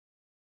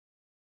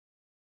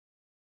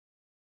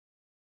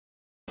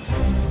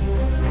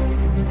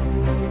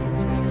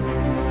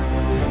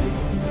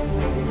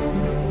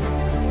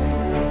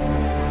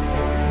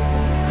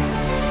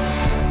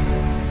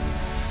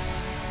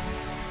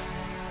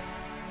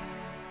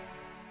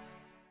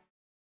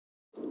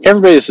Hey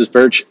everybody, this is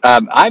Perch.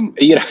 I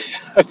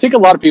think a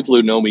lot of people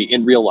who know me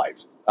in real life,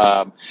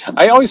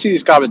 I always see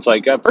these comments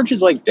like, Perch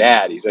is like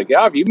dad. He's like,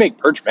 yeah, if you make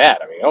Perch mad,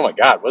 I mean, oh my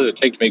God, what does it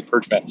take to make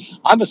Perch mad?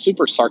 I'm a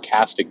super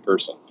sarcastic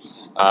person.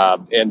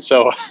 And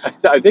so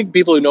I think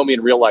people who know me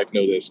in real life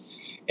know this.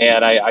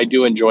 And I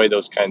do enjoy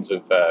those kinds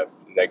of,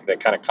 that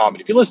kind of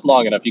comedy. If you listen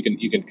long enough,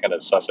 you can kind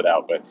of suss it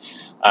out. But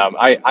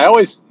I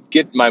always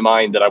get in my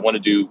mind that I want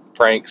to do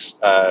pranks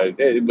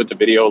with the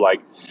video.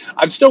 Like,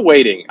 I'm still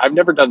waiting. I've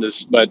never done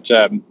this, but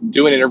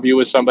do an interview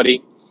with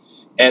somebody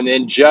and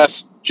then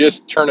just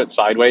turn it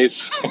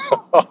sideways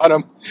on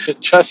them,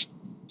 just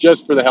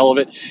just for the hell of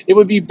it. It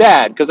would be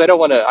bad because I don't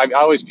want to. I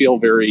always feel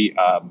very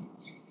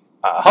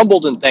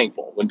humbled and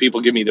thankful when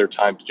people give me their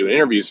time to do an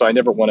interview. So I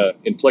never want to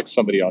inflict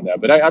somebody on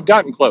that. But I've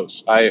gotten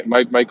close.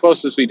 My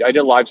closest I did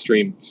a live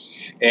stream,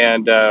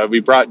 and we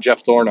brought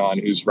Jeff Thorne on,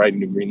 who's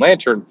writing the Green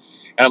Lantern,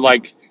 and I'm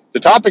like, the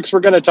topics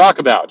we're going to talk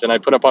about, and I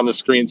put up on the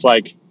screens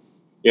like,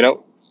 you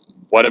know,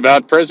 what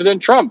about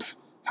President Trump?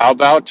 How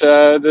about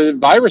the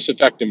virus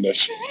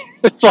effectiveness?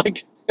 It's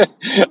like,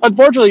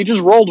 unfortunately, he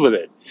just rolled with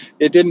it.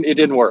 It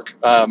didn't work.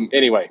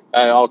 Anyway,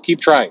 I'll keep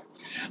trying.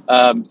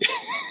 Um,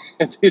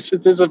 this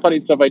is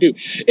funny stuff I do.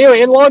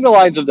 Anyway, and along the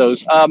lines of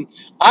those,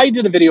 I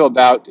did a video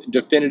about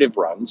definitive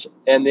runs,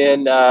 and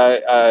then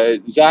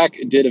Zach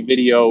did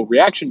a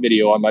reaction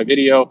video on my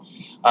video.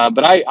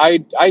 But I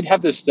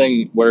have this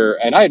thing where,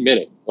 and I admit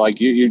it, like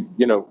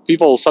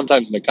people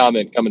sometimes in the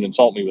comment come and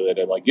insult me with it,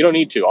 and like, you don't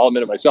need to. I'll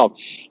admit it myself.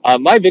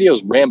 My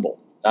videos ramble.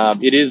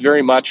 It is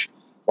very much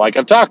like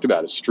I've talked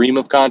about, a stream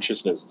of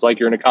consciousness. It's like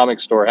you're in a comic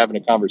store having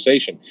a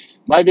conversation.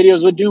 My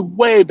videos would do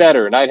way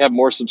better, and I'd have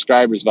more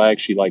subscribers if I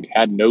actually like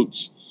had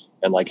notes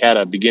and like had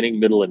a beginning,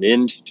 middle, and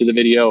end to the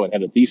video and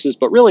had a thesis.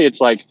 But really,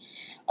 it's like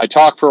I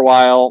talk for a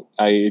while.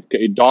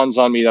 It dawns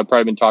on me that I've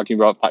probably been talking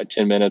about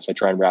 10 minutes. I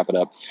try and wrap it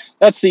up.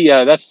 That's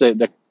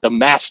the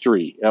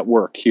mastery at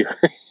work here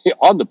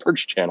on the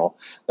Perch channel.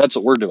 That's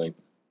what we're doing.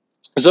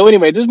 So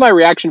anyway, this is my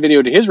reaction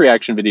video to his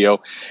reaction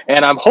video,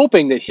 and I'm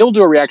hoping that he'll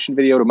do a reaction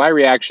video to my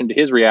reaction to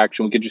his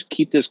reaction. We could just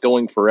keep this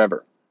going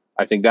forever.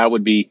 I think that's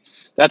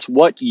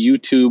what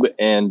YouTube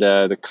and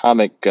the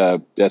comic,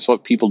 that's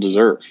what people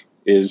deserve,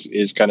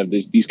 is kind of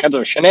these kinds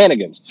of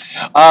shenanigans.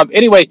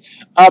 Anyway,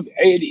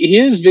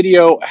 his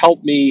video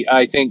helped me,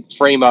 I think,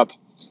 frame up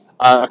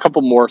a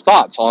couple more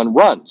thoughts on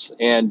runs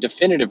and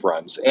definitive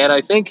runs. And I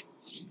think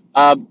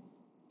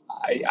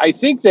I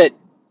think that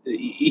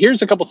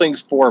here's a couple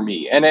things for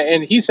me,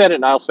 and he said it,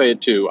 and I'll say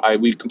it too.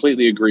 We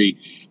completely agree.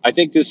 I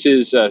think this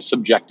is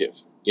subjective.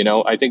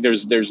 I think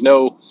there's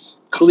no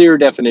clear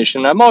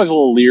definition. I'm always a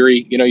little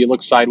leery. You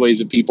look sideways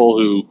at people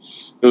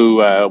who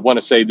want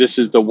to say this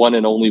is the one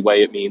and only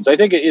way it means. I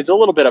think it's a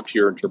little bit up to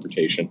your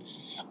interpretation.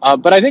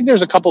 But I think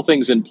there's a couple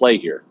things in play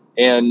here,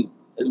 and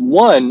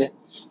one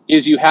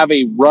is you have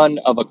a run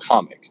of a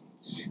comic,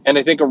 and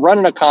I think a run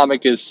in a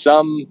comic is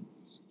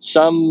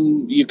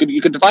you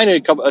could define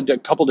it a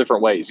couple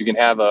different ways. You can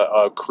have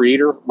a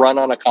creator run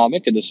on a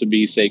comic, and this would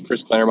be, say,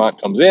 Chris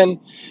Claremont comes in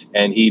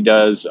and he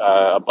does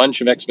a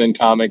bunch of X-Men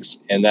comics,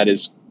 and that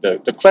is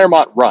the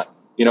Claremont run.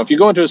 If you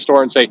go into a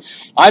store and say,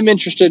 I'm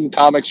interested in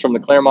comics from the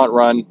Claremont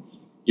run,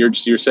 you're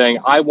saying,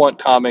 I want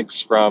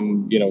comics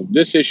from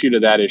this issue to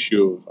that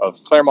issue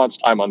of Claremont's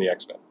time on the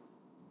X-Men.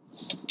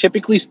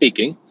 Typically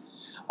speaking,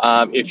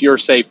 if you're,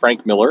 say,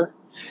 Frank Miller,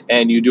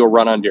 and you do a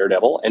run on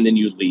Daredevil, and then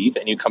you leave,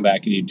 and you come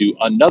back and you do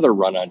another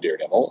run on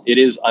Daredevil, it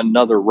is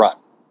another run.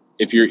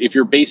 If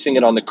you're basing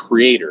it on the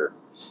creator,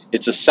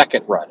 it's a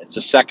second run. It's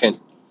a second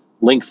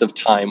length of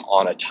time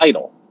on a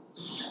title.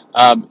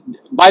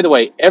 By the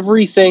way,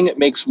 everything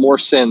makes more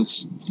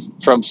sense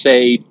from,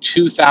 say,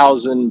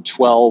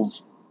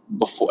 2012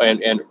 before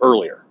and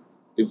earlier.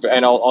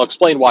 And I'll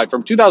explain why.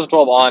 From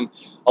 2012 on,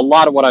 a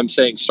lot of what I'm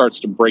saying starts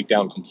to break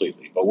down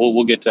completely, but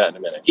we'll get to that in a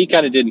minute. He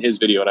kind of did in his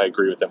video, and I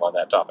agree with him on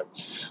that topic.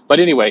 But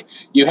anyway,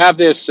 you have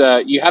this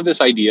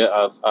idea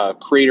of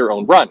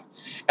creator-owned run,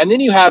 and then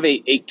you have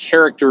a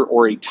character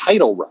or a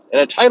title run.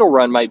 And a title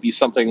run might be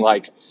something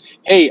like,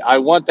 hey, I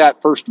want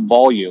that first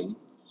volume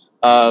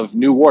of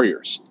New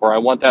Warriors, or I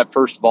want that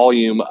first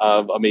volume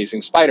of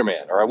Amazing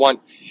Spider-Man, or I want,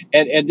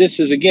 and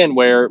this is again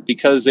where,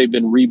 because they've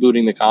been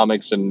rebooting the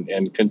comics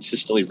and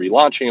consistently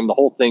relaunching them, the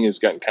whole thing has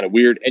gotten kind of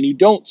weird, and you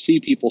don't see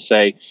people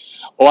say,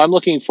 oh, I'm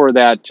looking for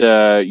that,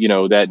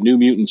 that New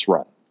Mutants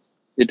run.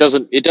 It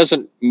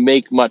doesn't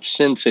make much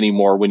sense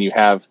anymore when you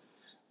have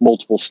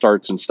multiple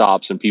starts and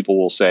stops, and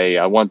people will say,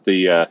 I want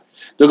they'll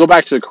go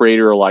back to the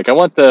creator, like, I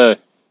want the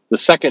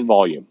second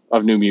volume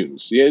of New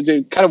Mutants.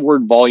 The kind of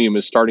word volume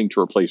is starting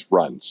to replace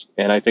runs,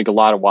 and I think a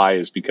lot of why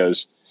is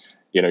because,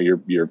 I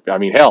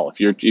mean, hell, if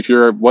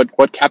you're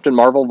what Captain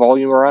Marvel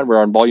volume we're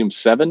on volume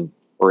 7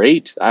 or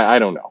 8, I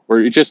don't know.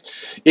 Where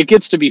it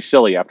gets to be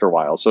silly after a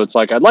while. So it's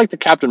like, I'd like the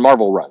Captain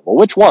Marvel run. Well,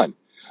 which one?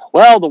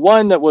 Well, the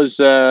one that was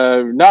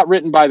not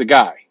written by the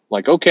guy.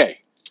 Like, okay,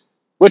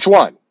 which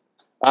one?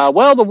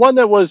 Well, the one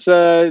that was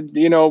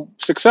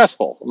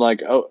successful. I'm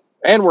like, oh.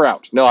 And we're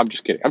out. No, I'm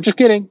just kidding. That's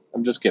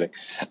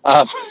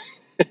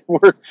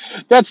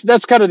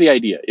kind of the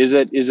idea. Is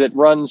it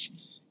runs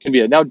can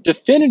be now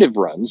definitive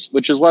runs,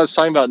 which is what I was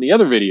talking about in the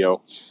other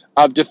video.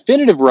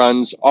 Definitive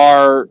runs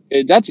are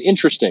that's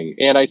interesting,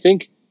 and I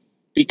think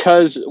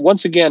because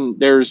once again,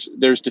 there's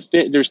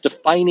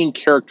defining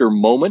character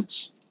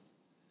moments,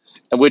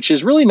 which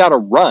is really not a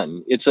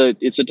run. It's a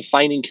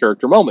defining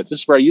character moment.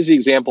 This is where I used the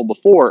example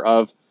before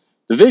of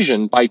The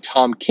Vision by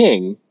Tom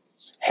King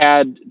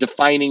had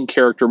defining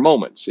character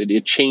moments.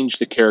 It changed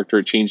the character.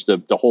 It changed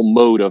the whole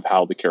mode of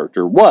how the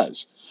character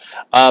was.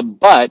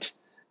 But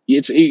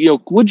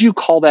would you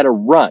call that a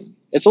run?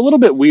 It's a little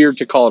bit weird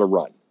to call it a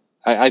run.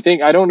 I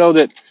don't know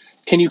that.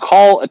 Can you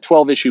call a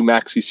 12-issue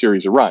maxi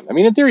series a run? I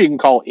mean, in theory, you can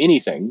call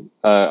anything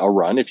a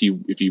run if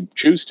you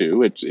choose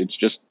to. It's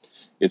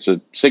a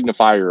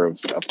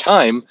signifier of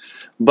time,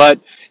 but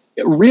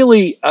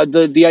really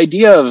the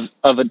idea of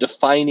a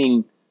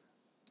defining,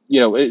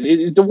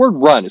 the word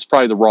run is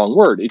probably the wrong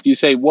word. If you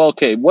say, well,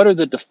 okay, what are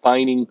the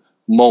defining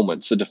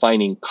moments, the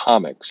defining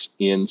comics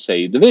in,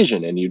 say, The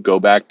Vision? And you'd go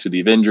back to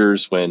the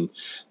Avengers when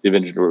the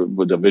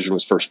Vision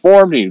was first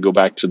formed, and you'd go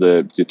back to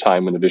the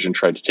time when the Vision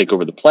tried to take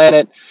over the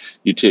planet.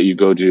 You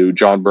go to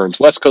John Byrne's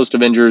West Coast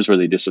Avengers where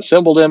they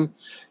disassembled him.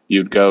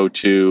 You'd go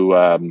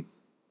to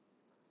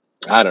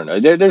I don't know.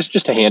 There's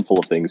just a handful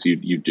of things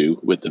you do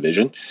with the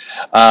Vision,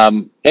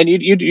 and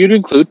you'd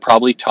include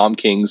probably Tom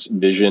King's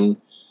Vision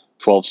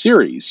 12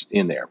 series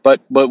in there.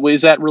 But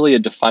is that really a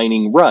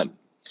defining run?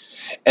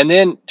 And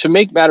then to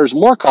make matters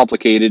more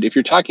complicated, if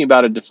you're talking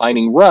about a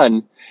defining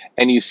run,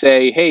 and you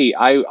say, "Hey,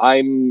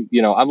 I'm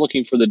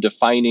looking for the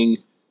defining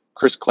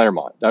Chris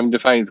Claremont. I'm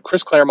defining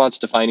Chris Claremont's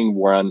defining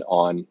run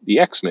on the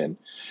X-Men."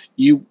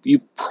 You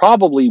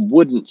probably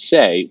wouldn't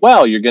say,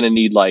 "Well, you're going to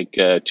need like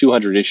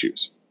 200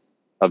 issues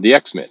of the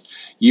X-Men."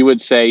 You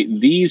would say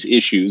these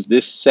issues,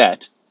 this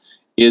set,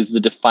 is the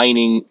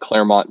defining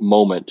Claremont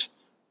moment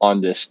on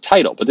this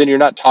title. But then you're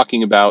not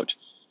talking about,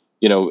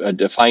 a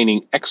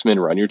defining X-Men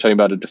run. You're talking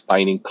about a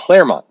defining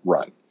Claremont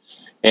run.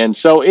 And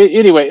so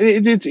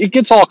it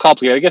gets all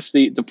complicated. I guess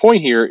the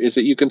point here is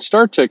that you can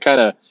start to kind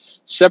of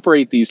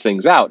separate these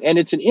things out. And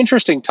it's an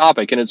interesting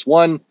topic, and it's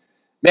one,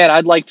 man,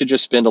 I'd like to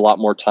just spend a lot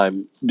more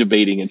time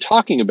debating and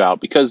talking about,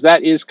 because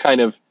that is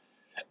kind of,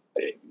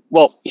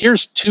 well,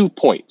 here's 2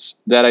 points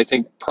that I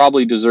think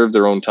probably deserve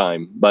their own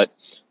time. But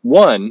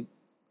one,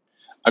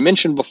 I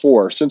mentioned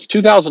before, since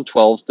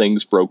 2012,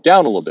 things broke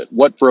down a little bit.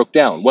 What broke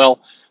down? Well,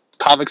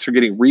 comics are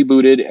getting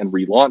rebooted and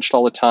relaunched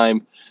all the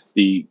time.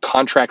 The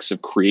contracts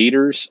of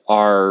creators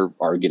are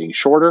getting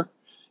shorter.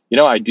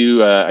 I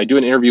do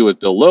an interview with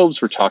Bill Loebs.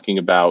 We're talking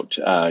about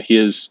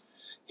his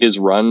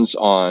runs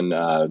on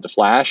The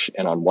Flash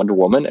and on Wonder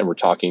Woman, and we're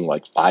talking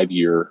like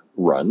 5-year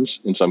runs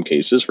in some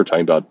cases. We're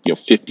talking about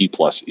 50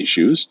 plus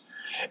issues,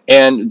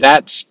 and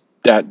that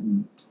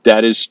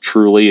is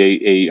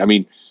truly I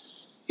mean,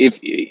 if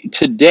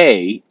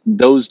today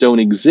those don't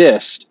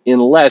exist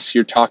unless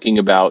you're talking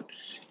about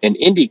an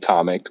indie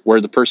comic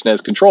where the person has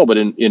control. But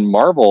in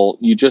Marvel,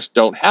 you just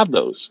don't have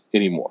those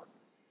anymore.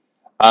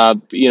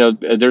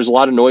 There's a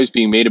lot of noise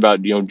being made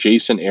about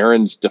Jason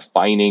Aaron's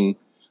defining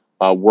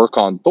work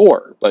on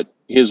Thor, but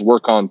his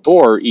work on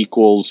Thor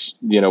equals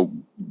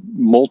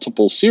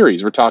multiple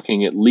series. We're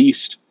talking at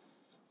least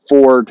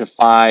 4 to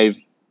 5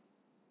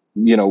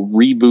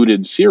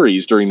 rebooted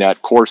series during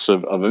that course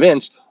of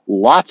events.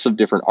 Lots of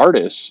different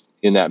artists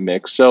in that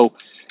mix. So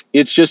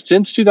it's just,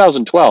 since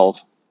 2012,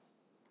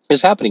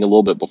 is happening a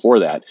little bit before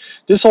that,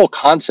 this whole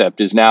concept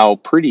is now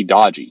pretty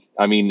dodgy.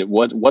 I mean,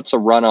 what's a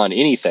run on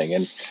anything?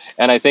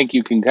 And I think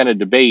you can kind of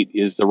debate,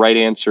 is the right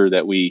answer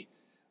that we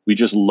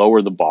just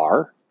lower the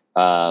bar,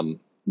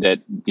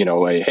 that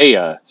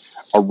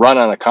a run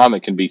on a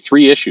comic can be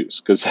 3 issues,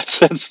 because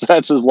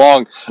that's as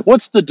long.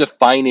 What's the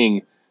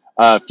defining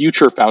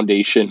Future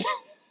Foundation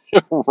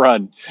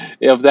run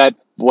of that?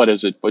 What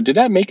is it? Did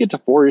that make it to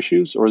 4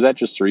 issues, or is that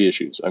just 3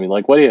 issues? I mean,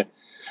 like,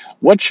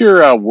 what's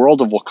your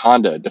World of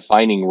Wakanda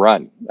defining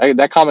run?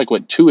 That comic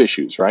went 2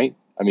 issues, right?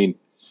 I mean,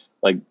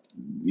 like,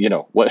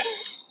 what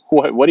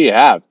what do you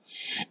have?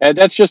 And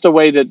that's just a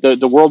way that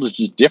the world is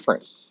just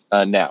different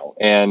now,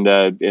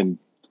 and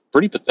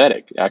pretty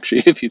pathetic,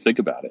 actually, if you think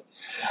about it.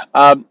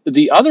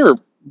 The other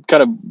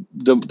kind of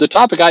the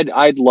topic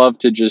I'd love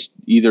to just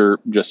either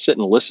just sit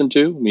and listen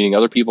to, meaning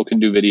other people can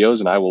do videos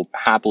and I will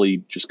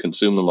happily just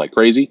consume them like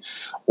crazy,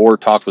 or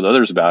talk with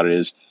others about it,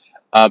 is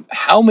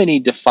how many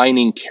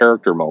defining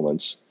character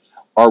moments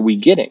are we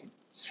getting?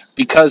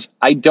 Because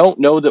I don't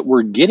know that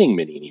we're getting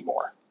many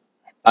anymore.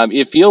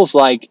 It feels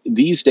like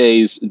these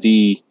days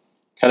the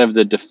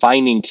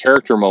defining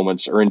character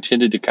moments are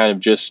intended to kind of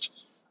just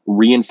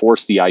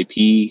reinforce the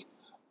IP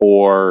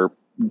or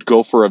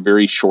go for a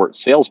very short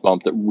sales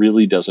bump that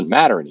really doesn't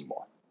matter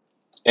anymore.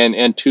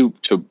 And to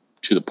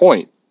the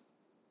point,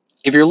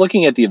 if you're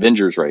looking at the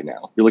Avengers right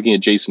now, you're looking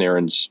at Jason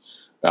Aaron's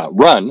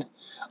run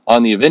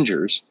on the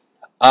Avengers.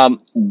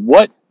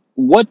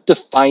 What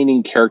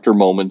defining character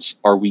moments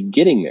are we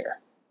getting there?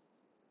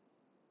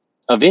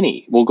 Of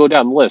any, we'll go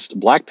down the list.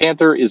 Black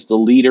Panther is the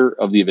leader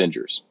of the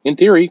Avengers. In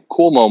theory,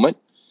 cool moment.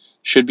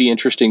 Should be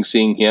interesting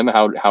seeing him,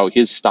 how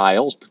his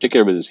styles,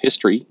 particularly with his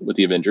history with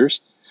the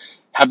Avengers,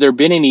 Have there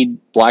been any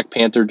Black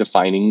Panther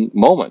defining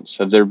moments?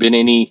 Have there been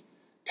any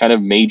kind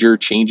of major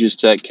changes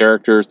to that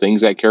character,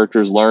 things that character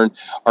has learned?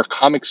 Are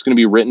comics going to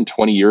be written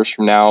 20 years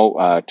from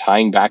now,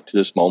 tying back to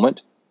this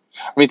moment?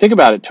 I mean, think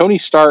about it. Tony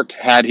Stark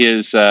had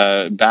his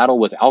battle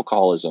with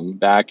alcoholism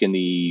back in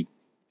the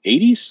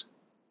 80s,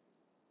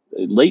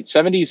 late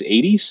 70s,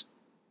 80s,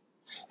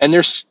 and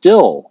they're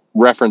still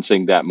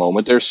referencing that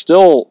moment. They're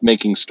still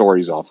making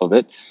stories off of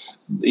it.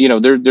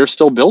 They're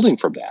still building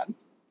from that.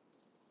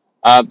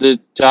 The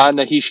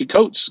Ta-Nehisi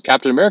Coates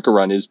Captain America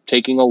run is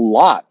taking a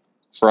lot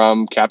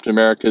from Captain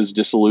America's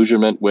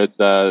disillusionment with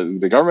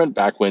the government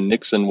back when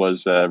Nixon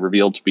was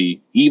revealed to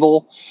be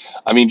evil.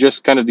 I mean,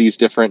 just kind of these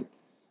different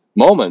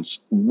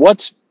moments.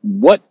 What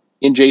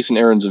in Jason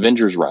Aaron's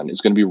Avengers run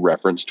is going to be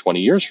referenced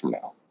 20 years from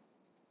now?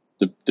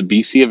 The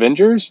BC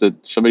Avengers,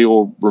 that somebody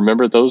will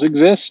remember those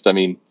exist? I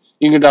mean,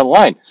 you can go down the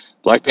line.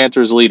 Black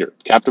Panther is leader.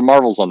 Captain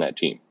Marvel's on that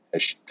team.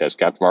 Has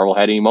Captain Marvel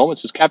had any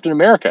moments? Has Captain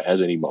America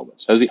has any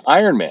moments? Has the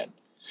Iron Man?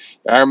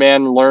 Iron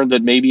Man learned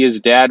that maybe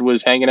his dad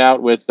was hanging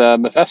out with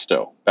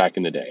Mephisto back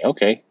in the day.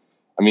 Okay,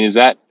 I mean, is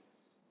that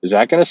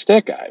going to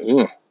stick?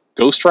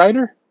 Ghost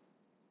Rider,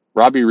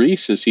 Robbie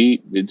Reese, does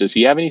he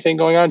have anything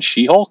going on?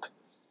 She-Hulk,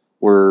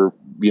 where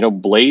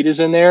Blade is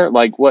in there.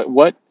 Like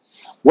what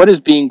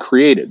is being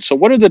created? So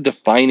what are the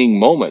defining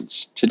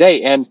moments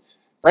today? And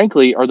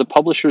frankly, are the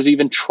publishers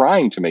even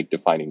trying to make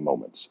defining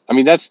moments? I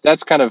mean, that's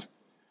kind of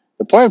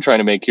the point I'm trying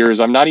to make here.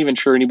 Is I'm not even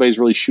sure anybody's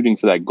really shooting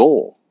for that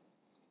goal.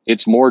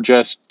 It's more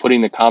just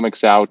putting the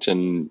comics out,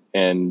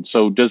 and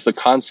so does the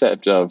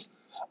concept of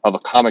a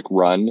comic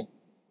run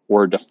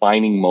or a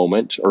defining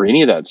moment or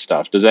any of that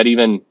stuff, does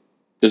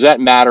that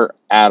matter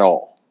at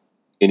all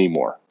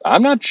anymore?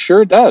 I'm not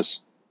sure it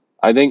does.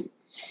 I think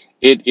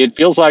it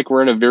feels like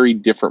we're in a very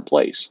different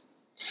place.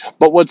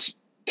 But what's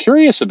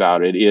curious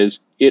about it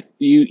is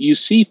you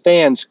see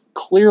fans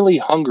clearly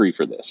hungry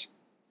for this.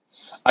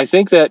 I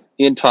think that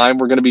in time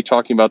we're going to be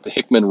talking about the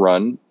Hickman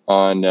run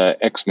on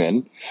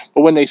X-Men,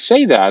 but when they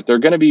say that, they're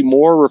going to be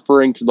more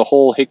referring to the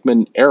whole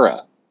Hickman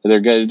era. They're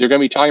going to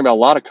be talking about a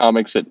lot of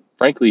comics that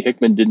frankly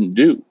Hickman didn't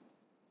do.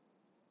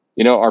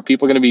 Are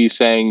people going to be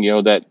saying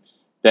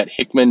that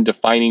Hickman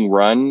defining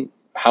run,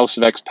 House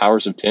of X,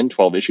 Powers of 10,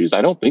 12 issues?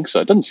 I don't think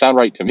so. It doesn't sound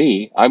right to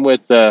me. I'm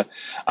with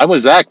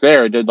Zach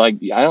there. I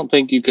don't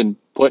think you can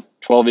put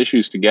 12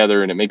 issues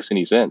together and it makes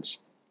any sense.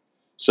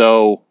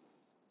 So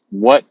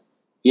where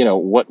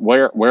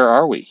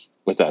are we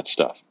with that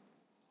stuff?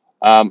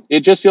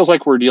 It just feels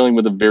like we're dealing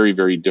with a very,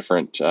 very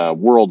different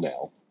world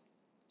now.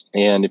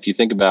 And if you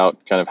think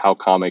about kind of how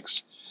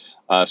comics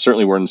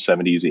certainly were in the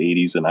 70s,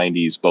 80s, and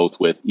 90s, both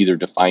with either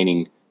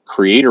defining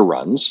creator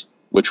runs,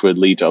 which would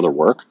lead to other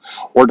work,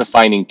 or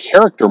defining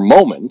character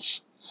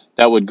moments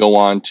that would go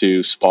on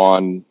to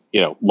spawn,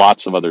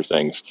 lots of other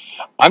things.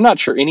 I'm not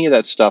sure any of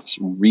that stuff's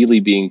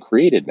really being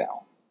created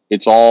now.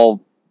 It's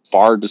all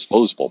far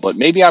disposable, but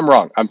maybe I'm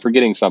wrong. I'm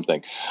forgetting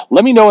something.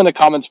 Let me know in the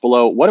comments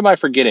below. What am I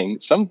forgetting?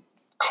 Some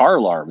car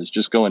alarm is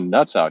just going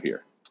nuts out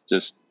here.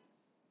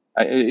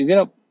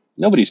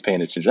 Nobody's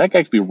paying attention. That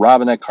guy could be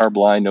robbing that car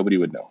blind. Nobody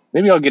would know.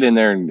 Maybe I'll get in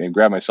there and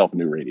grab myself a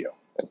new radio.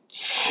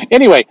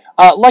 Anyway,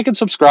 like and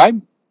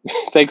subscribe.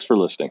 Thanks for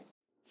listening.